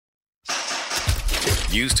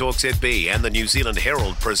News Talk ZB and the New Zealand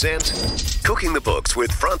Herald present Cooking the Books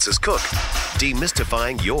with Frances Cook,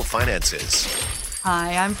 demystifying your finances.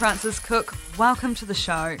 Hi, I'm Frances Cook. Welcome to the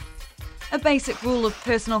show. A basic rule of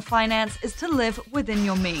personal finance is to live within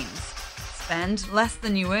your means. Spend less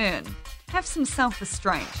than you earn. Have some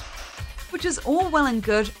self-restraint. Which is all well and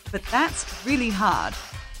good, but that's really hard.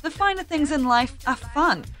 The finer things in life are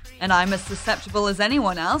fun, and I'm as susceptible as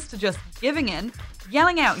anyone else to just giving in,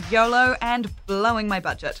 yelling out YOLO, and blowing my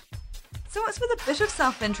budget. So it's with a bit of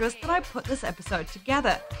self-interest that I put this episode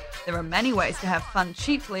together. There are many ways to have fun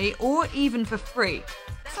cheaply or even for free.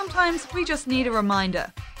 Sometimes we just need a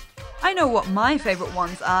reminder. I know what my favourite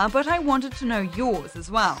ones are, but I wanted to know yours as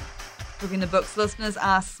well. Cooking the Books listeners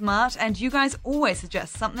are smart, and you guys always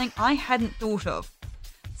suggest something I hadn't thought of.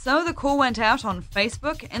 So the call went out on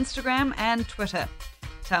Facebook, Instagram, and Twitter.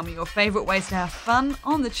 Tell me your favourite ways to have fun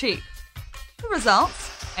on the cheap. The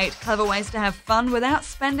results? 8 clever ways to have fun without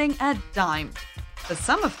spending a dime. For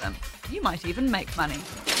some of them, you might even make money.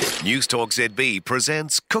 News Talk ZB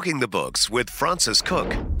presents Cooking the Books with Frances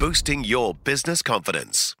Cook, boosting your business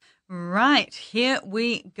confidence. Right, here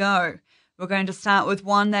we go. We're going to start with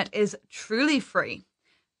one that is truly free.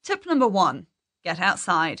 Tip number 1, get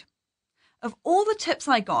outside. Of all the tips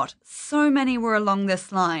I got, so many were along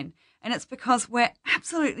this line, and it's because we're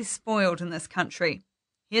absolutely spoiled in this country.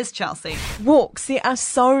 Here's Chelsea. Walks. There are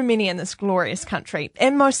so many in this glorious country,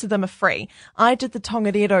 and most of them are free. I did the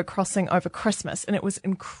Tongariro crossing over Christmas, and it was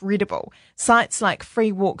incredible. Sites like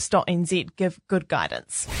freewalks.nz give good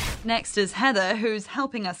guidance. Next is Heather, who's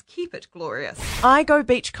helping us keep it glorious. I go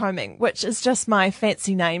beachcombing, which is just my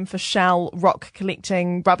fancy name for shell, rock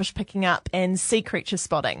collecting, rubbish picking up, and sea creature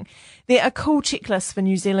spotting. There are cool checklists for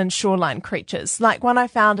New Zealand shoreline creatures, like one I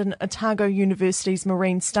found in Otago University's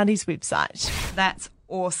Marine Studies website. That's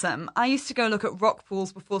awesome. I used to go look at rock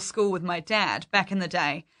pools before school with my dad back in the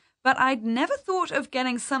day, but I'd never thought of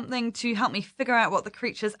getting something to help me figure out what the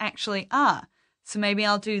creatures actually are. So maybe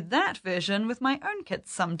I'll do that version with my own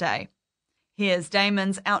kids someday. Here's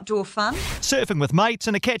Damon's outdoor fun. Surfing with mates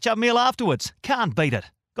and a catch-up meal afterwards. Can't beat it.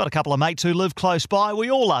 Got a couple of mates who live close by. We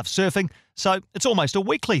all love surfing, so it's almost a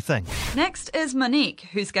weekly thing. Next is Monique,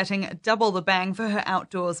 who's getting double the bang for her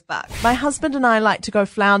outdoors buck. My husband and I like to go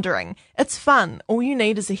floundering. It's fun. All you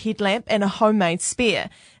need is a headlamp and a homemade spear.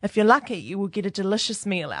 If you're lucky, you will get a delicious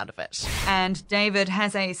meal out of it. And David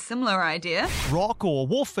has a similar idea. Rock or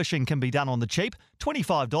wharf fishing can be done on the cheap.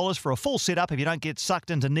 $25 for a full setup if you don't get sucked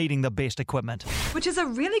into needing the best equipment. Which is a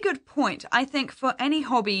really good point. I think for any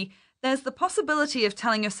hobby, there's the possibility of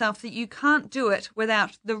telling yourself that you can't do it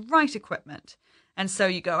without the right equipment. And so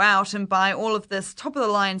you go out and buy all of this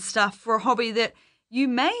top-of-the-line stuff for a hobby that you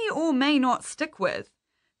may or may not stick with.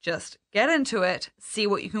 Just get into it, see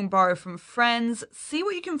what you can borrow from friends, see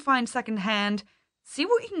what you can find secondhand, see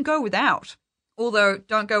what you can go without. Although,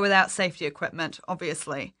 don't go without safety equipment,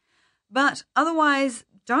 obviously. But otherwise,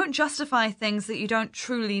 don't justify things that you don't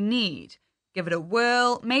truly need. Give it a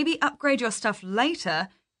whirl, maybe upgrade your stuff later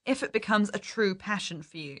if it becomes a true passion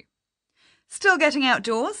for you. Still getting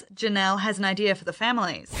outdoors, Janelle has an idea for the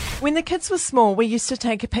families. When the kids were small, we used to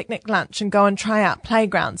take a picnic lunch and go and try out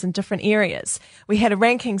playgrounds in different areas. We had a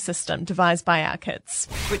ranking system devised by our kids.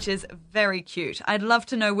 Which is very cute. I'd love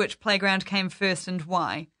to know which playground came first and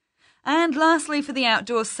why. And lastly, for the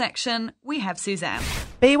outdoors section, we have Suzanne.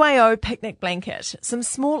 BYO picnic blanket, some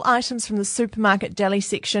small items from the supermarket deli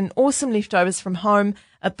section, awesome leftovers from home,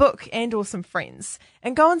 a book and awesome friends.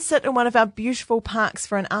 And go and sit in one of our beautiful parks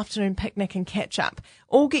for an afternoon picnic and catch up.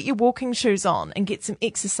 Or get your walking shoes on and get some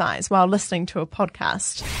exercise while listening to a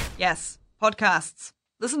podcast. Yes, podcasts.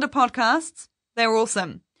 Listen to podcasts. They're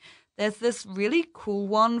awesome. There's this really cool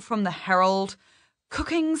one from the Herald,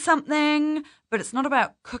 cooking something, but it's not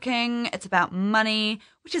about cooking, it's about money,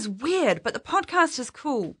 which is weird, but the podcast is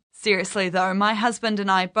cool. Seriously though, my husband and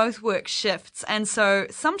I both work shifts, and so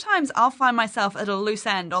sometimes I'll find myself at a loose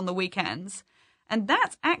end on the weekends. And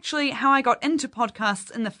that's actually how I got into podcasts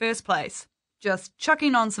in the first place. Just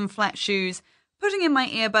chucking on some flat shoes, putting in my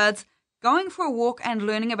earbuds, going for a walk and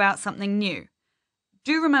learning about something new.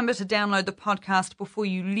 Do remember to download the podcast before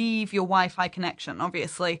you leave your Wi-Fi connection,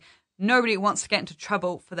 obviously. Nobody wants to get into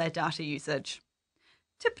trouble for their data usage.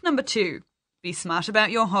 Tip number 2, be smart about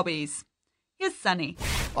your hobbies. Here's Sunny.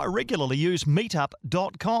 I regularly use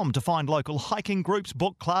meetup.com to find local hiking groups,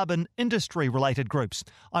 book club and industry-related groups.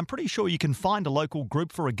 I'm pretty sure you can find a local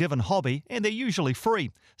group for a given hobby and they're usually free.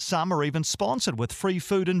 Some are even sponsored with free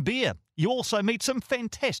food and beer. You also meet some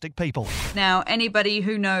fantastic people. Now, anybody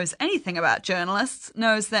who knows anything about journalists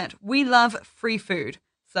knows that we love free food.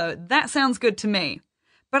 So that sounds good to me.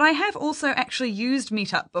 But I have also actually used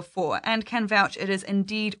Meetup before and can vouch it is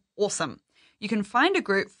indeed awesome. You can find a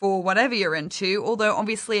group for whatever you're into, although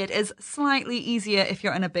obviously it is slightly easier if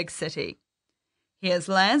you're in a big city. Here's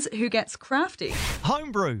Les, who gets crafty.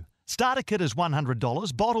 Homebrew. Starter kit is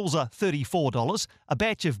 $100, bottles are $34, a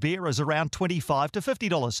batch of beer is around $25 to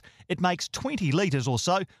 $50. It makes 20 litres or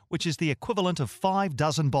so, which is the equivalent of 5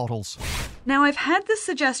 dozen bottles. Now, I've had this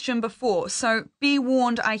suggestion before, so be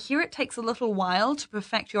warned, I hear it takes a little while to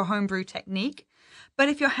perfect your homebrew technique, but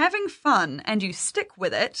if you're having fun and you stick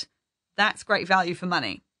with it, that's great value for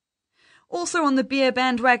money. Also on the beer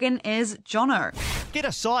bandwagon is Jono. Get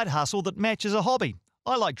a side hustle that matches a hobby.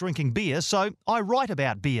 I like drinking beer, so I write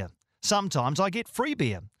about beer. Sometimes I get free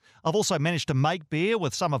beer. I've also managed to make beer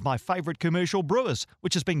with some of my favourite commercial brewers,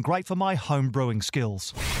 which has been great for my home brewing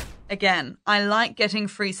skills. Again, I like getting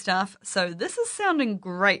free stuff, so this is sounding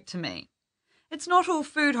great to me. It's not all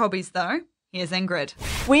food hobbies though. Here's Ingrid.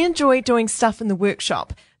 We enjoy doing stuff in the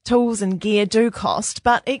workshop. Tools and gear do cost,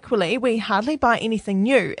 but equally we hardly buy anything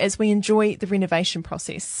new as we enjoy the renovation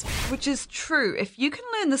process. Which is true. If you can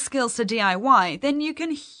learn the skills to DIY, then you can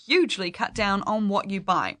hugely cut down on what you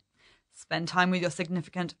buy. Spend time with your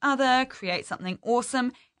significant other, create something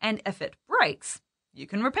awesome, and if it breaks, you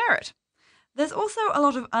can repair it. There's also a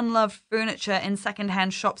lot of unloved furniture in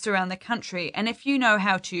second-hand shops around the country, and if you know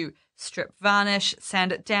how to strip varnish,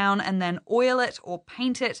 sand it down, and then oil it or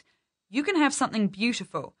paint it, you can have something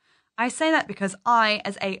beautiful. I say that because I,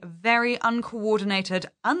 as a very uncoordinated,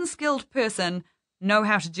 unskilled person, know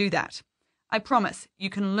how to do that. I promise,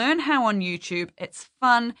 you can learn how on YouTube, it's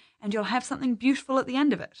fun, and you'll have something beautiful at the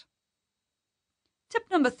end of it. Tip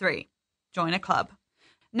number 3, join a club.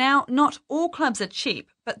 Now, not all clubs are cheap,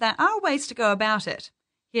 but there are ways to go about it.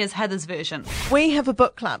 Here's Heather's version. We have a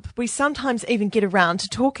book club. We sometimes even get around to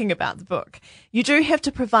talking about the book. You do have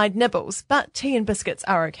to provide nibbles, but tea and biscuits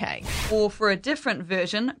are okay. Or for a different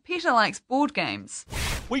version, Peter likes board games.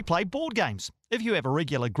 We play board games. If you have a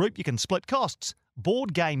regular group, you can split costs.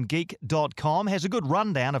 BoardGameGeek.com has a good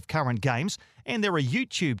rundown of current games, and there are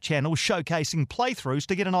YouTube channels showcasing playthroughs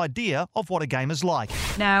to get an idea of what a game is like.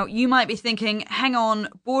 Now, you might be thinking, hang on,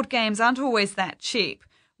 board games aren't always that cheap,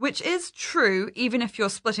 which is true even if you're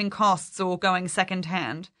splitting costs or going second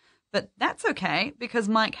hand. But that's okay, because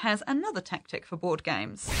Mike has another tactic for board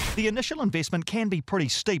games. The initial investment can be pretty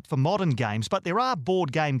steep for modern games, but there are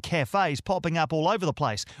board game cafes popping up all over the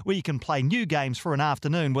place where you can play new games for an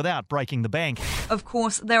afternoon without breaking the bank. Of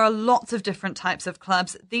course, there are lots of different types of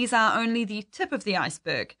clubs. These are only the tip of the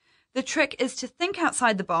iceberg. The trick is to think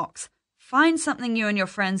outside the box, find something you and your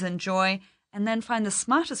friends enjoy, and then find the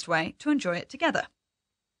smartest way to enjoy it together.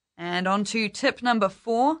 And on to tip number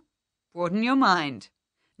 4, broaden your mind.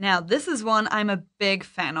 Now, this is one I'm a big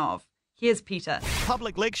fan of. Here's Peter.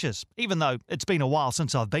 Public lectures. Even though it's been a while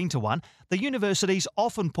since I've been to one, the universities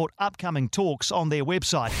often put upcoming talks on their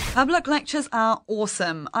website. Public lectures are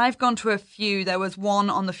awesome. I've gone to a few. There was one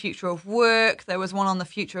on the future of work. There was one on the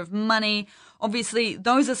future of money. Obviously,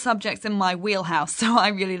 those are subjects in my wheelhouse, so I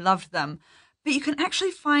really loved them. But you can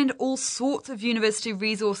actually find all sorts of university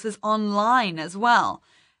resources online as well.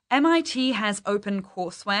 MIT has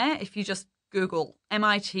OpenCourseWare. If you just Google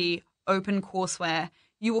MIT OpenCourseWare,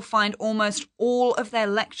 you will find almost all of their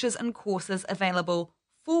lectures and courses available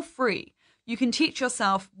for free. You can teach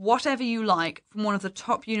yourself whatever you like from one of the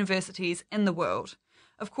top universities in the world.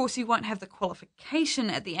 Of course, you won't have the qualification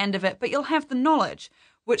at the end of it, but you'll have the knowledge,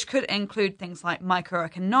 which could include things like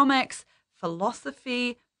microeconomics,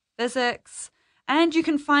 philosophy, physics, and you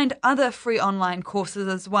can find other free online courses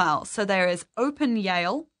as well. So there is Open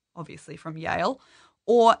Yale, obviously from Yale,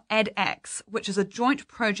 or edX, which is a joint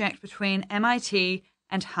project between MIT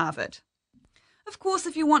and Harvard. Of course,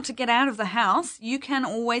 if you want to get out of the house, you can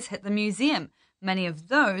always hit the museum. Many of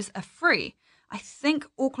those are free. I think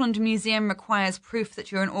Auckland Museum requires proof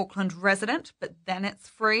that you're an Auckland resident, but then it's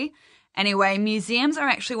free. Anyway, museums are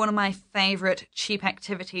actually one of my favourite cheap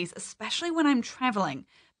activities, especially when I'm travelling,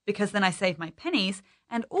 because then I save my pennies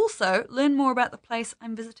and also learn more about the place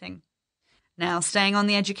I'm visiting. Now, staying on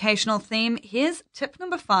the educational theme, here's tip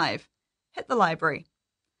number 5. Hit the library.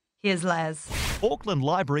 Here's Les. Auckland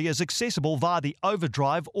Library is accessible via the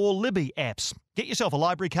Overdrive or Libby apps. Get yourself a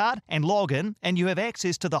library card and log in, and you have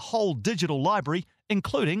access to the whole digital library,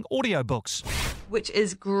 including audiobooks. Which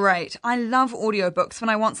is great. I love audiobooks when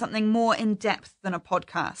I want something more in-depth than a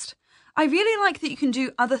podcast. I really like that you can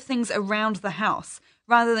do other things around the house,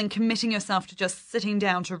 rather than committing yourself to just sitting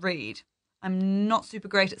down to read. I'm not super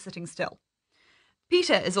great at sitting still.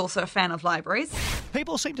 Peter is also a fan of libraries.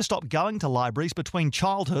 People seem to stop going to libraries between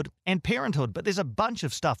childhood and parenthood, but there's a bunch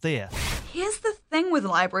of stuff there. Here's the thing with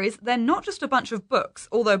libraries, they're not just a bunch of books,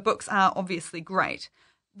 although books are obviously great.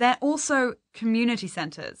 They're also community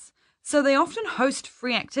centres. So they often host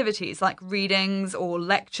free activities like readings or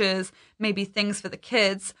lectures, maybe things for the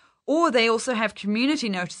kids, or they also have community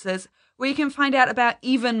notices where you can find out about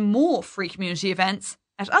even more free community events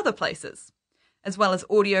at other places. As well as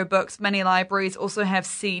audiobooks, many libraries also have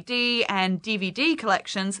CD and DVD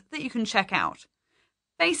collections that you can check out.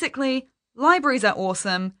 Basically, libraries are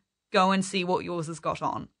awesome. Go and see what yours has got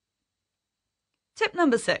on. Tip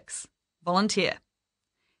number 6, volunteer.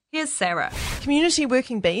 Here's Sarah. Community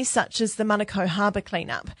working bees such as the Manukau Harbour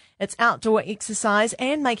cleanup. It's outdoor exercise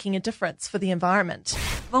and making a difference for the environment.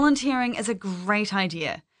 Volunteering is a great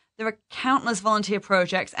idea. There are countless volunteer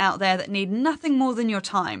projects out there that need nothing more than your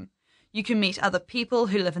time. You can meet other people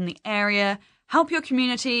who live in the area, help your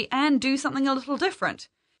community, and do something a little different.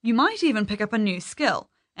 You might even pick up a new skill,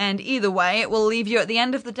 and either way, it will leave you at the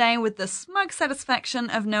end of the day with the smug satisfaction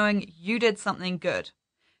of knowing you did something good.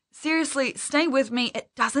 Seriously, stay with me, it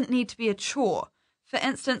doesn't need to be a chore. For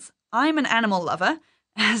instance, I'm an animal lover,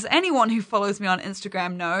 as anyone who follows me on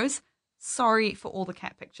Instagram knows. Sorry for all the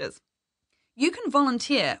cat pictures. You can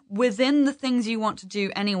volunteer within the things you want to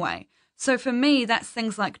do anyway. So for me, that's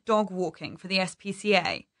things like dog walking for the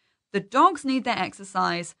SPCA. The dogs need their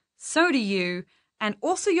exercise, so do you, and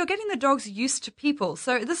also you're getting the dogs used to people,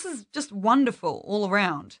 so this is just wonderful all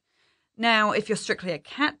around. Now, if you're strictly a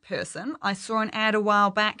cat person, I saw an ad a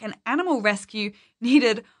while back, an animal rescue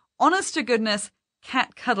needed honest-to-goodness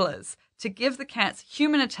cat cuddlers to give the cats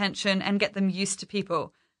human attention and get them used to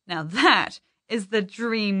people. Now that is the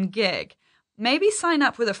dream gig. Maybe sign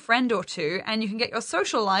up with a friend or two and you can get your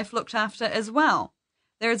social life looked after as well.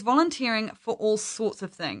 There is volunteering for all sorts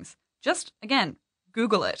of things. Just, again,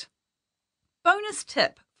 Google it. Bonus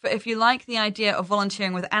tip for if you like the idea of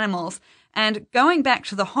volunteering with animals and going back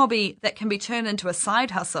to the hobby that can be turned into a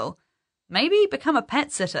side hustle, maybe become a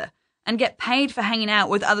pet sitter and get paid for hanging out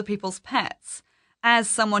with other people's pets. As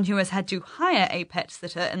someone who has had to hire a pet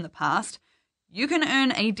sitter in the past, you can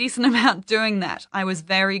earn a decent amount doing that. I was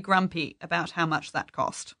very grumpy about how much that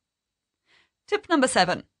cost. Tip number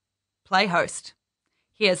 7, play host.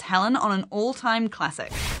 Here's Helen on an all-time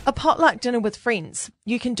classic. A potluck dinner with friends.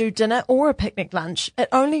 You can do dinner or a picnic lunch. It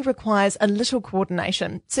only requires a little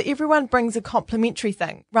coordination, so everyone brings a complimentary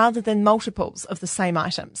thing rather than multiples of the same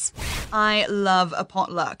items. I love a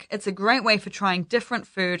potluck. It's a great way for trying different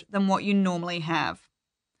food than what you normally have.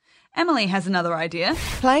 Emily has another idea.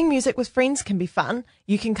 Playing music with friends can be fun.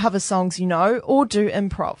 You can cover songs you know or do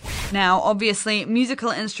improv. Now, obviously, musical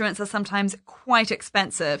instruments are sometimes quite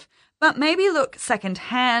expensive, but maybe look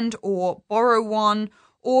second-hand or borrow one,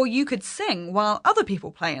 or you could sing while other people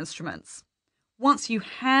play instruments. Once you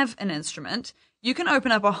have an instrument, you can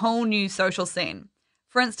open up a whole new social scene.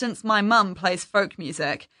 For instance, my mum plays folk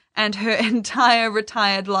music, and her entire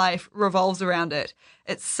retired life revolves around it.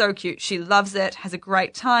 It's so cute. She loves it, has a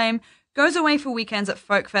great time, goes away for weekends at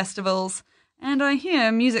folk festivals, and I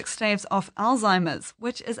hear music staves off Alzheimer's,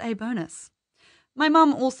 which is a bonus. My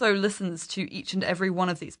mum also listens to each and every one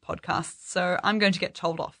of these podcasts, so I'm going to get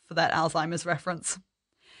told off for that Alzheimer's reference.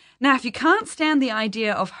 Now, if you can't stand the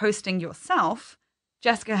idea of hosting yourself,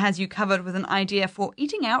 Jessica has you covered with an idea for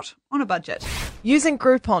eating out on a budget. Using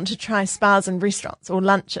Groupon to try spas and restaurants or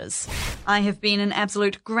lunches. I have been an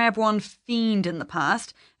absolute grab one fiend in the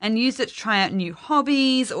past and used it to try out new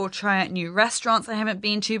hobbies or try out new restaurants I haven't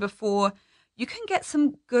been to before. You can get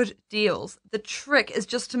some good deals. The trick is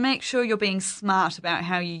just to make sure you're being smart about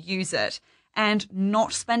how you use it and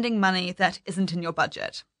not spending money that isn't in your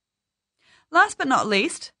budget. Last but not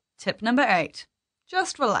least, tip number 8.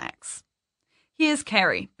 Just relax. Here's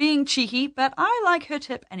Carrie, being cheeky, but I like her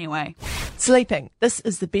tip anyway. Sleeping. This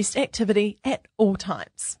is the best activity at all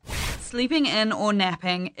times. Sleeping in or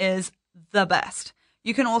napping is the best.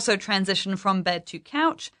 You can also transition from bed to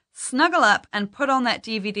couch, snuggle up and put on that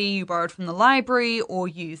DVD you borrowed from the library or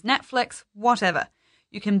use Netflix, whatever.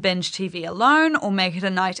 You can binge TV alone or make it a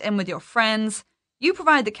night in with your friends. You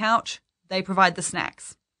provide the couch, they provide the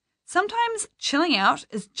snacks. Sometimes chilling out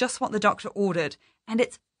is just what the doctor ordered, and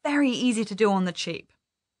it's very easy to do on the cheap.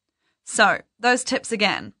 So, those tips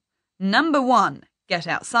again. Number 1, get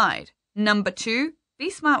outside. Number 2, be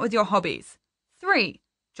smart with your hobbies. 3,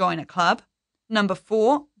 join a club. Number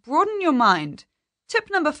 4, broaden your mind. Tip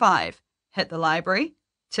number 5, hit the library.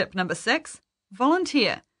 Tip number 6,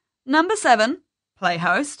 volunteer. Number 7, play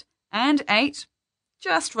host. And 8,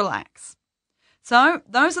 just relax. So,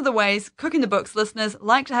 those are the ways Cooking the Books listeners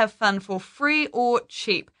like to have fun for free or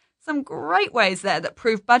cheap. Some great ways there that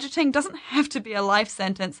prove budgeting doesn't have to be a life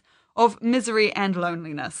sentence of misery and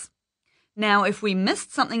loneliness. Now, if we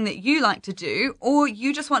missed something that you like to do, or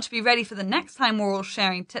you just want to be ready for the next time we're all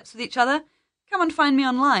sharing tips with each other, come and find me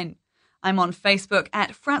online. I'm on Facebook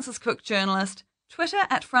at Frances Cook Journalist, Twitter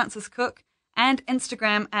at Frances Cook, and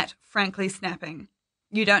Instagram at Frankly Snapping.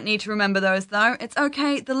 You don't need to remember those though. It's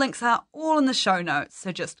okay, the links are all in the show notes,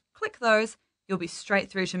 so just click those, you'll be straight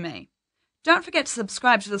through to me. Don't forget to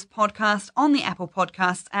subscribe to this podcast on the Apple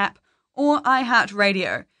Podcasts app or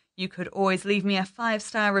iHeartRadio. You could always leave me a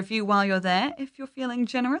 5-star review while you're there if you're feeling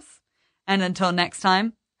generous. And until next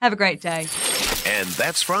time, have a great day. And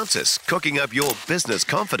that's Frances cooking up your business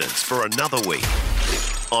confidence for another week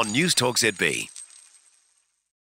on News Talk ZB.